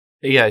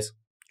Hey guys,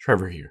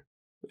 Trevor here.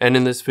 And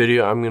in this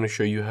video, I'm going to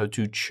show you how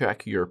to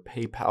check your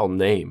PayPal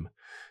name.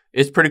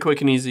 It's pretty quick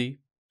and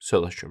easy,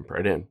 so let's jump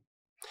right in.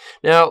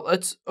 Now,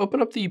 let's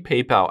open up the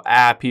PayPal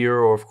app here,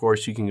 or of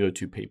course, you can go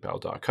to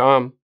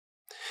paypal.com.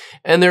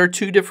 And there are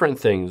two different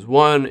things.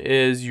 One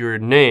is your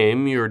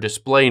name, your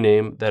display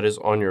name that is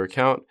on your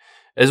account,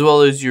 as well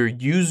as your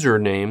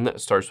username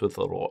that starts with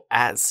a little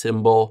 @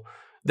 symbol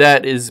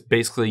that is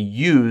basically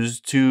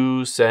used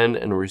to send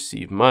and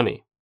receive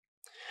money.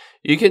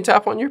 You can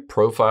tap on your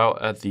profile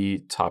at the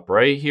top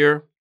right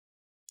here.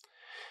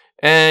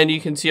 And you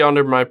can see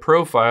under my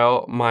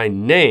profile, my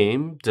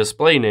name,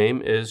 display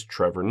name is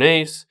Trevor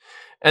Nace.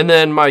 And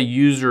then my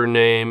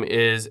username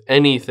is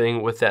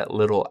anything with that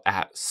little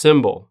 @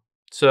 symbol.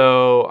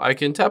 So I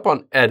can tap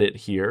on edit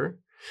here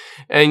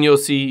and you'll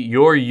see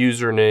your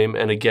username.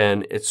 And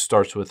again, it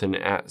starts with an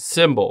 @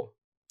 symbol.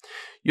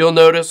 You'll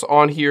notice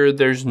on here,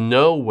 there's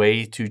no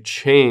way to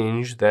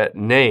change that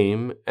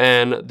name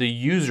and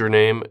the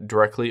username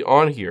directly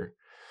on here.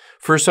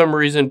 For some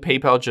reason,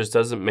 PayPal just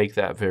doesn't make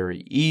that very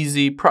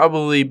easy,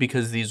 probably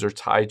because these are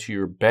tied to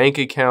your bank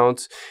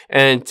accounts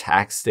and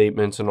tax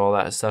statements and all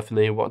that stuff, and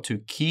they want to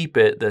keep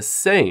it the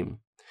same.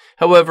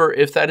 However,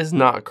 if that is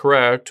not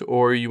correct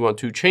or you want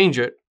to change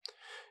it,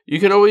 you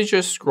can always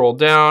just scroll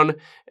down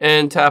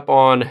and tap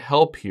on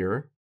help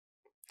here.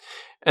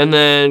 And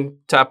then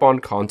tap on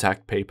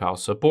Contact PayPal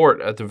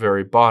Support at the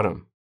very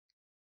bottom.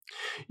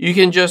 You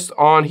can just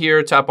on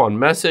here tap on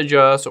Message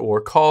Us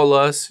or Call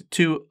Us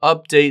to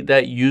update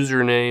that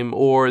username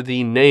or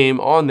the name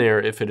on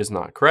there if it is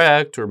not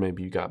correct, or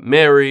maybe you got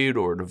married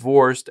or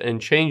divorced and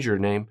change your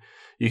name.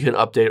 You can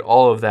update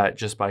all of that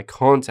just by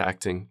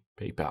contacting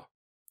PayPal.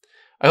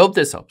 I hope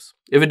this helps.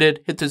 If it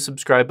did, hit the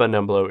subscribe button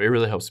down below. It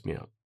really helps me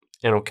out.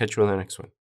 And I'll catch you on the next one.